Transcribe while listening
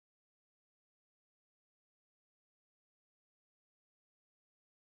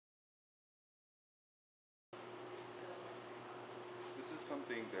is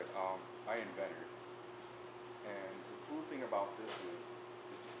something that I invented, and the cool thing about this is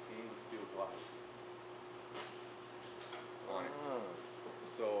it's a stainless steel glide on it,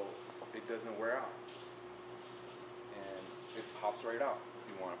 so it doesn't wear out, and it pops right out. If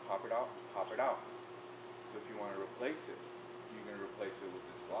you want to pop it out, pop it out. So if you want to replace it, you can replace it with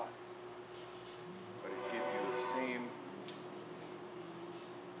this glide, but it gives you the same.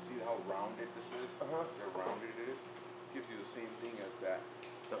 See how rounded this is? How rounded it is? Gives you the same thing as that.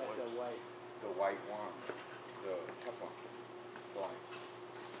 The white wand, the Teflon glide.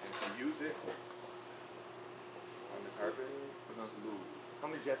 And if you use it on the carpet, it's smooth.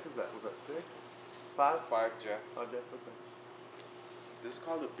 How many jets is that? Was that 6? 5? 5 jets. 5 jets, okay. This is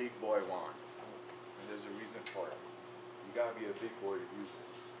called a big boy wand, and there's a reason for it. You gotta be a big boy to use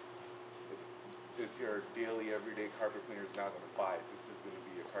it. It's your daily, everyday carpet cleaner is not gonna buy it. This is gonna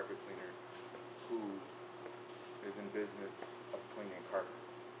be a carpet cleaner who is in business of cleaning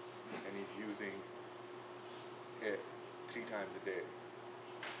carpets, and he's using it 3 times a day.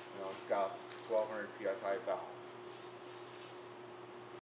 You know, it's got 1200 psi valve.